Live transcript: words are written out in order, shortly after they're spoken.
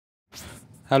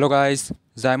Hello guys,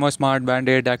 Zymo Smart Band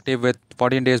 8 active with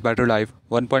 14 days battery life,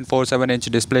 1.47-inch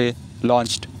display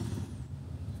launched.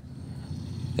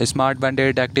 Smart Band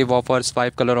 8 active offers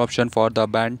 5 color options for the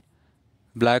band: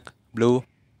 black, blue,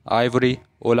 ivory,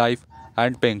 olive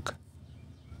and pink.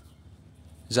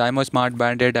 Zymo Smart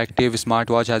Band 8 active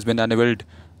smartwatch has been unveiled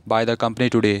by the company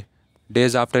today,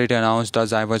 days after it announced the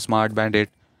Zymo Smart Band 8.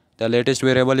 The latest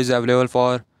wearable is available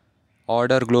for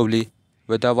order globally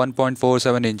with a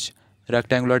 1.47-inch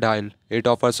rectangular dial. It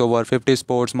offers over 50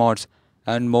 sports modes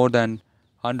and more than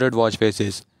 100 watch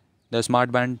faces. The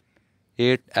Smart Band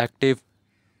 8 active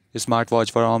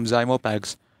smartwatch from Zymo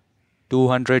packs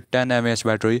 210 mAh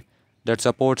battery that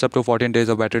supports up to 14 days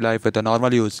of battery life with a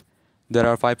normal use. There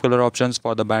are 5 color options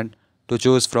for the band to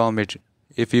choose from it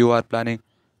if you are planning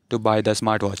to buy the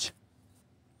smartwatch.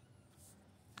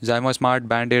 Zymo Smart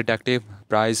Band 8 Active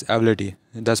Price Availability.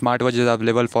 The smartwatch is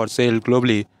available for sale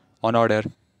globally on order.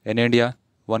 In India,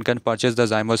 one can purchase the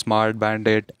Zymo Smart Band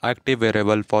 8 Active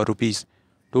wearable for rupees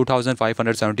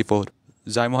 2574.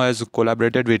 Zymo has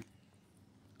collaborated with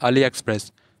AliExpress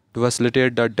to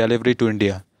facilitate the delivery to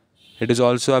India. It is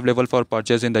also available for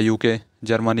purchase in the UK,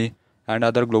 Germany, and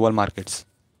other global markets.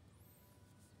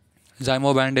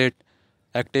 Zymo Band 8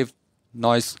 Active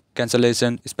Noise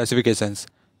Cancellation Specifications.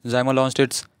 Zymo launched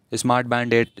its Smart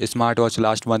Band 8 smartwatch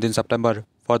last month in September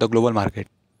for the global market.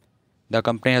 The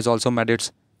company has also made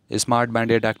its Smart Band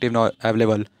 8 Active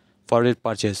available for its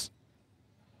purchase.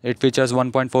 It features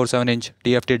 1.47-inch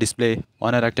TFT display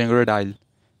on a rectangular dial,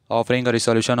 offering a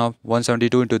resolution of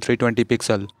 172 x 320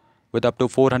 pixel with up to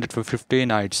 450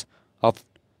 nits of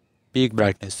peak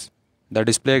brightness. The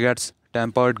display gets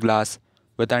tempered glass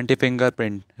with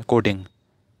anti-fingerprint coating.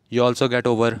 You also get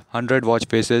over 100 watch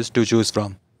faces to choose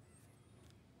from.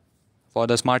 For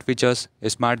the smart features,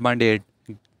 Smart Band 8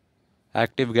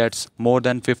 Active gets more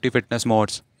than 50 fitness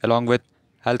modes. Along with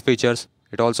health features,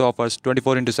 it also offers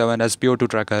 24/7 SpO2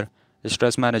 tracker,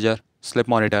 stress manager, sleep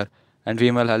monitor, and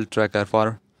female health tracker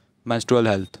for menstrual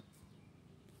health.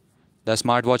 The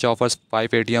smartwatch offers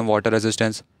 5 ATM water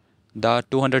resistance. The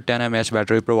 210 mAh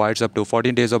battery provides up to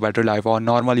 14 days of battery life on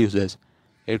normal uses.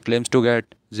 It claims to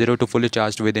get 0 to fully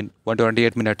charged within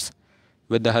 128 minutes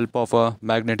with the help of a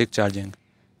magnetic charging.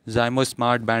 Zymo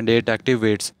Smart Band 8 Active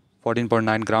weighs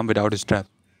 14.9 gram without strap.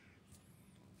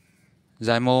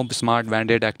 Zymo Smart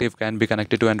Band 8 Active can be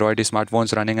connected to Android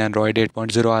smartphones running Android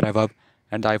 8.0 or above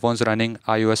and the iPhones running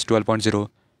iOS 12.0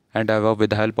 and above with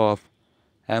the help of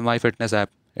MI Fitness app.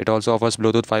 It also offers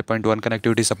Bluetooth 5.1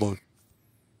 connectivity support.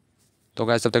 तो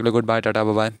guys, तब तक के लिए good bye, Tata,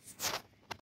 bye bye.